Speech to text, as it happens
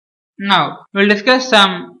Now we will discuss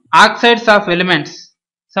some oxides of elements.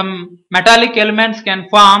 Some metallic elements can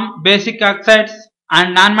form basic oxides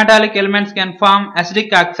and non-metallic elements can form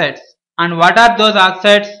acidic oxides. And what are those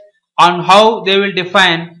oxides and how they will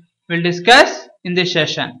define, we will discuss in this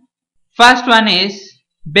session. First one is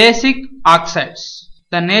basic oxides.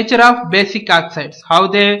 The nature of basic oxides, how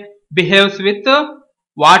they behave with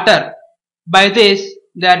water. By this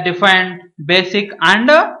they are defined basic and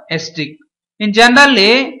acidic. In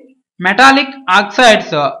generally, metallic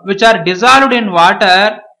oxides which are dissolved in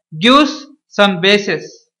water gives some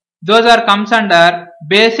bases. Those are comes under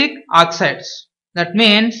basic oxides. That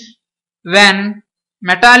means when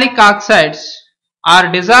metallic oxides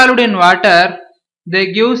are dissolved in water,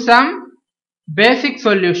 they give some basic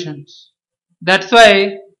solutions. That's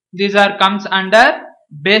why these are comes under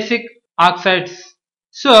basic oxides.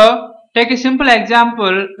 So take a simple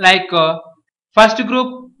example like first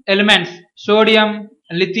group elements sodium,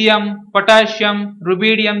 lithium, potassium,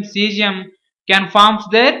 rubidium, cesium can form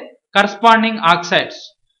their corresponding oxides.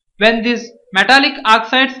 When these metallic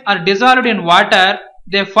oxides are dissolved in water,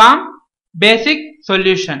 they form basic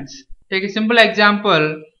solutions. Take a simple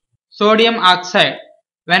example, sodium oxide.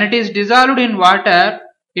 When it is dissolved in water,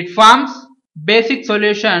 it forms basic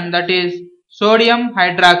solution, that is sodium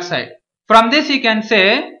hydroxide. From this you can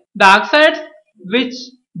say the oxides which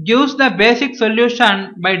gives the basic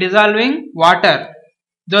solution by dissolving water,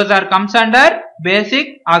 those are comes under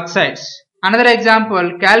basic oxides. Another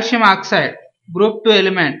example, calcium oxide, group 2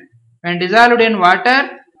 element. When dissolved in water,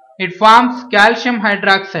 it forms calcium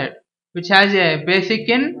hydroxide, which has a basic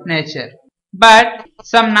in nature. But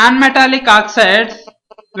some non-metallic oxides,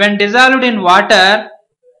 when dissolved in water,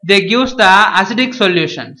 they gives the acidic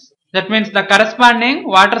solutions. That means the corresponding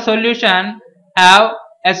water solution have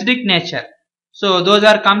acidic nature. So those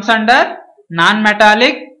are comes under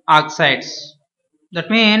non-metallic oxides. That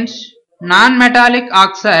means non-metallic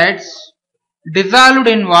oxides dissolved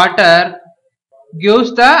in water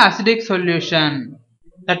gives the acidic solution.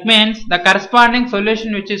 That means the corresponding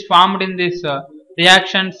solution which is formed in these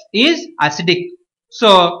reactions is acidic.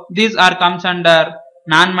 So these are comes under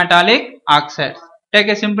non-metallic oxides. Take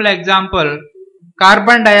a simple example,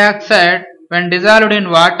 carbon dioxide when dissolved in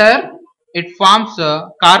water, it forms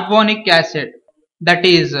carbonic acid, that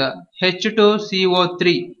is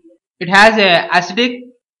H2CO3. It has a acidic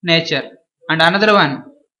nature. And another one,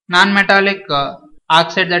 non-metallic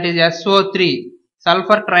oxide, that is SO3,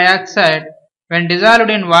 sulfur trioxide, when dissolved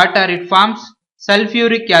in water it forms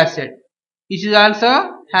sulfuric acid. It is also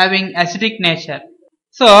having acidic nature.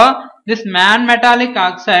 So this non-metallic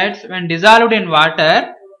oxides when dissolved in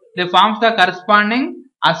water, they forms the corresponding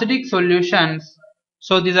acidic solutions.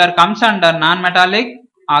 So these are comes under non-metallic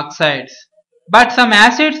oxides. But some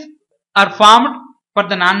acids are formed for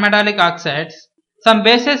the non-metallic oxides. Some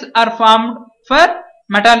bases are formed for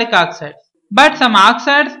metallic oxides. But some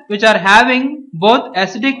oxides which are having both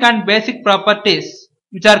acidic and basic properties,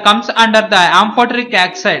 which are comes under the amphoteric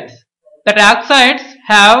oxides. That oxides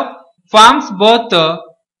have forms both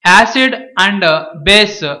acid and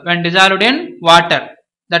base when dissolved in water.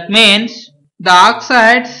 That means the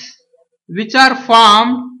oxides which are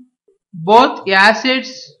formed both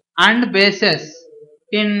acids and bases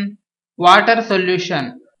in water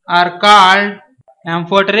solution are called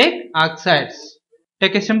amphoteric oxides.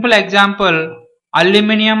 Take a simple example,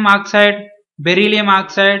 aluminium oxide, beryllium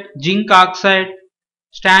oxide, zinc oxide,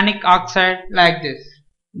 stannic oxide, like this.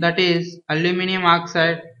 That is aluminium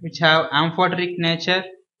oxide which have amphoteric nature,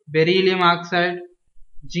 beryllium oxide,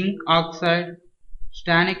 zinc oxide,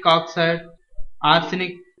 stannic oxide,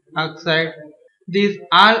 arsenic oxide. These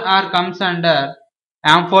all are comes under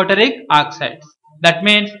amphoteric oxides. That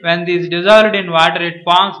means when these dissolved in water, it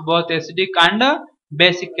forms both acidic and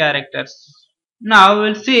basic characters. Now we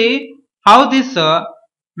will see how these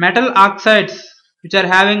metal oxides which are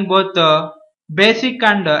having both basic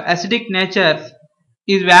and acidic natures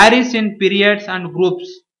is varies in periods and groups.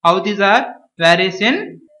 How these are varies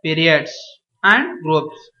in periods and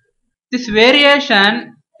groups. This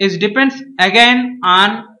variation is depends again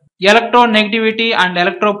on electronegativity and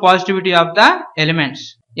electropositivity of the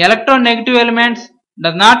elements. Electronegative elements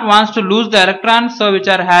does not wants to lose the electrons, so which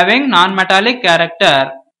are having non-metallic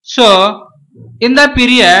character. So in the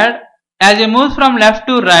period, as you move from left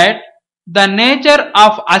to right, the nature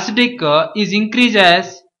of acidic is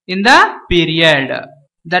increases in the period.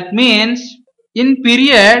 That means in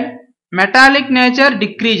period metallic nature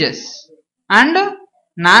decreases and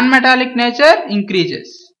non-metallic nature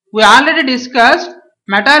increases. We already discussed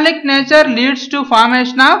metallic nature leads to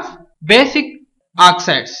formation of basic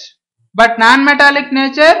oxides, but non-metallic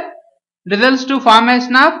nature results to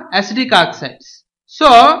formation of acidic oxides.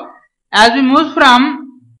 So As we move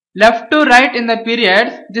from left to right in the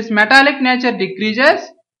periods, this metallic nature decreases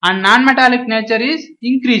and non-metallic nature is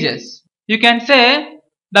increases. You can say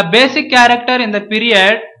the basic character in the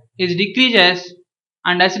period is decreases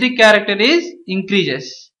and acidic character is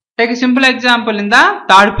increases. Take a simple example in the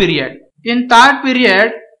third period. In third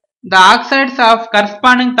period, the oxides of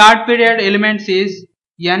corresponding third period elements is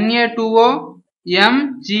Na2O,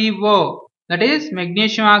 MgO, that is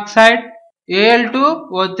magnesium oxide,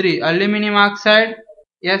 Al2O3, aluminum oxide,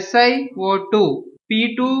 SiO2,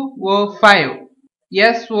 P2O5,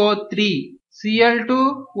 SO3,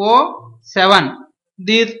 Cl2O7.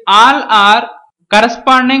 These all are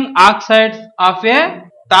corresponding oxides of a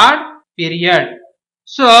third period.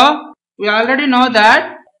 So we already know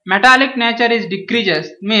that metallic nature is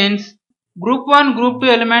decreases, means group 1, group 2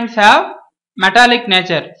 elements have metallic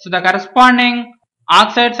nature. So the corresponding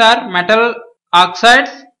oxides are metal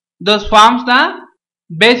oxides. Those forms the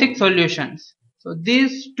basic solutions. So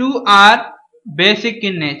these two are basic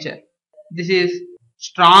in nature. This is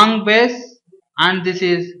strong base and this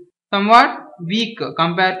is somewhat weak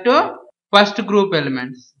compared to first group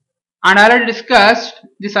elements. And already discussed,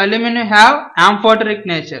 this aluminum have amphoteric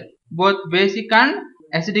nature, both basic and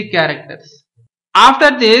acidic characters.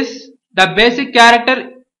 After this, the basic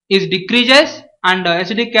character is decreases and the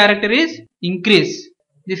acidic character is increase.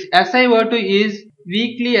 This SiO2 is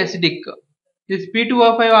weakly acidic. This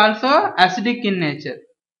P2O5 also acidic in nature.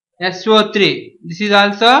 SO3, this is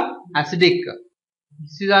also acidic.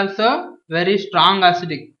 This is also very strong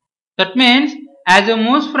acidic. That means as you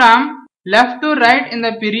move from left to right in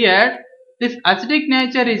the period, this acidic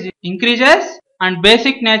nature is increases and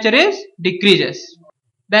basic nature is decreases.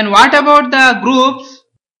 Then what about the groups?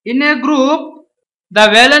 In a group, the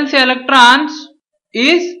valency electrons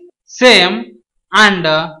is same and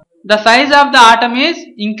the size of the atom is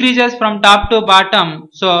increases from top to bottom.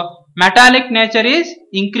 So metallic nature is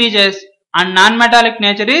increases and non-metallic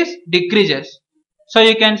nature is decreases. So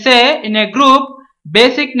you can say in a group,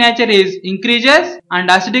 basic nature is increases and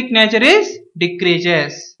acidic nature is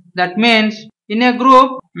decreases. That means in a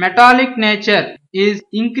group, metallic nature is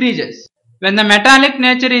increases. When the metallic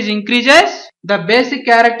nature is increases, the basic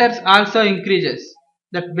characters also increases.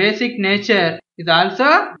 That basic nature is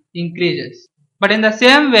also increases. But in the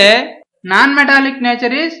same way, non-metallic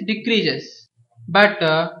nature is decreases. But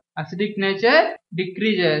acidic nature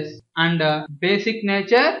decreases and basic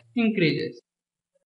nature increases.